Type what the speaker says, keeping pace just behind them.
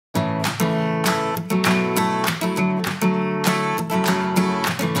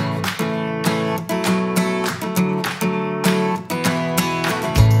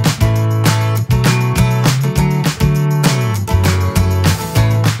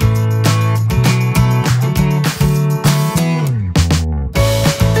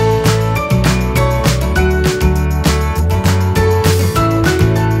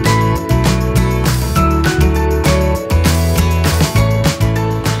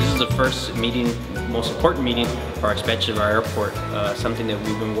first meeting, most important meeting for our expansion of our airport, something that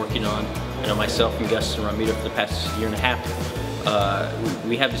we've been working on. I know myself and Gus and Ramiro for the past year and a half.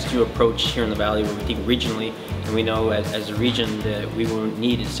 We have this new approach here in the Valley where we think regionally, and we know as a region that we will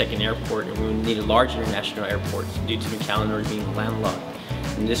need a second airport and we will need a large international airport due to McAllen being landlocked.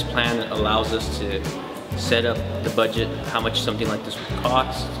 And this plan allows us to set up the budget, how much something like this would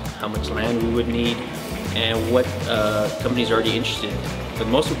cost, how much land we would need, and what companies are already interested in. But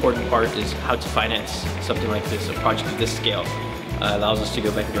the most important part is how to finance something like this, a project of this scale. Allows us to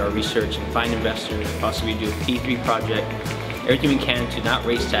go back into our research and find investors, possibly do a P3 project, everything we can to not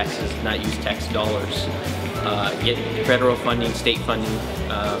raise taxes, not use tax dollars, get federal funding, state funding,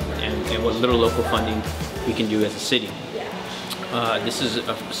 and what little local funding we can do as a city. This is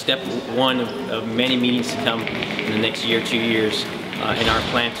step one of many meetings to come in the next year, 2 years, in our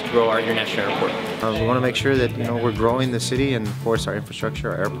plan to grow our international airport. We want to make sure that we're growing the city and, of course, our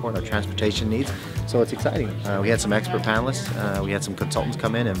infrastructure, our airport, our transportation needs. So it's exciting. We had some expert panelists. We had some consultants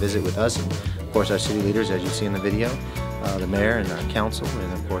come in and visit with us, and of course our city leaders, as you see in the video, the mayor and our council,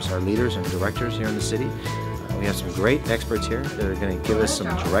 and of course our leaders and directors here in the city. We have some great experts here that are going to give us some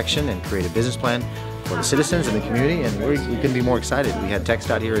direction and create a business plan for the citizens and the community, and we couldn't be more excited. We had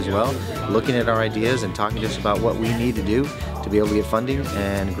TxDOT here as well, looking at our ideas and talking to us about what we need to do to be able to get funding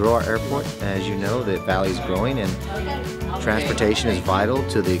and grow our airport. As you know, the Valley is growing and transportation is vital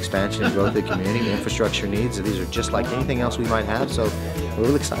to the expansion and growth of the community, infrastructure needs. These are just like anything else we might have, so we're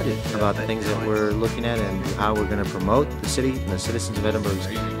really excited about the things that we're looking at and how we're going to promote the city and the citizens of Edinburg's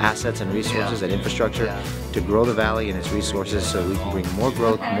assets and resources and infrastructure to grow the Valley and its resources so we can bring more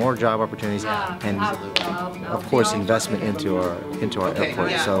growth, more job opportunities, and of course investment into our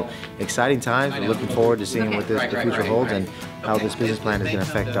airport. So exciting times. We're looking forward to seeing what the future holds and how this business plan is going to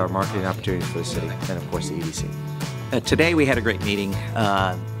affect our marketing opportunities for the city and of course the EDC. Today we had a great meeting.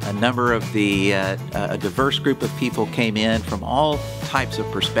 A number of a diverse group of people came in from all types of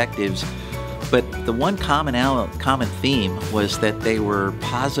perspectives, but the one common theme was that they were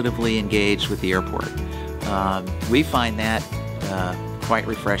positively engaged with the airport. We find that quite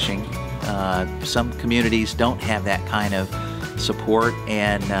refreshing. Some communities don't have that kind of support,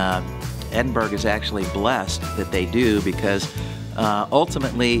 and Edinburg is actually blessed that they do, because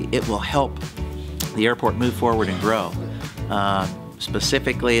ultimately it will help the airport move forward and grow.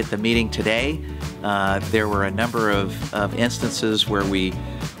 Specifically at the meeting today, there were a number of instances where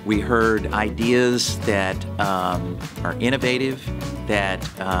we heard ideas that are innovative, that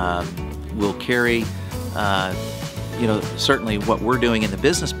will carry certainly what we're doing in the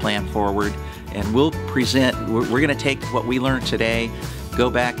business plan forward, and we're going to take what we learned today, go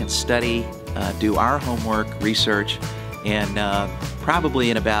back and study, do our homework, research, and probably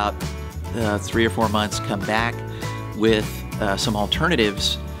in about 3 or 4 months come back with some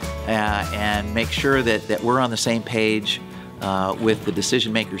alternatives and make sure that we're on the same page with the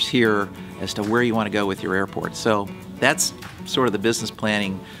decision makers here as to where you want to go with your airport. So that's sort of the business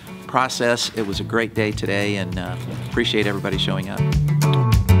planning process. It was a great day today, and appreciate everybody showing up.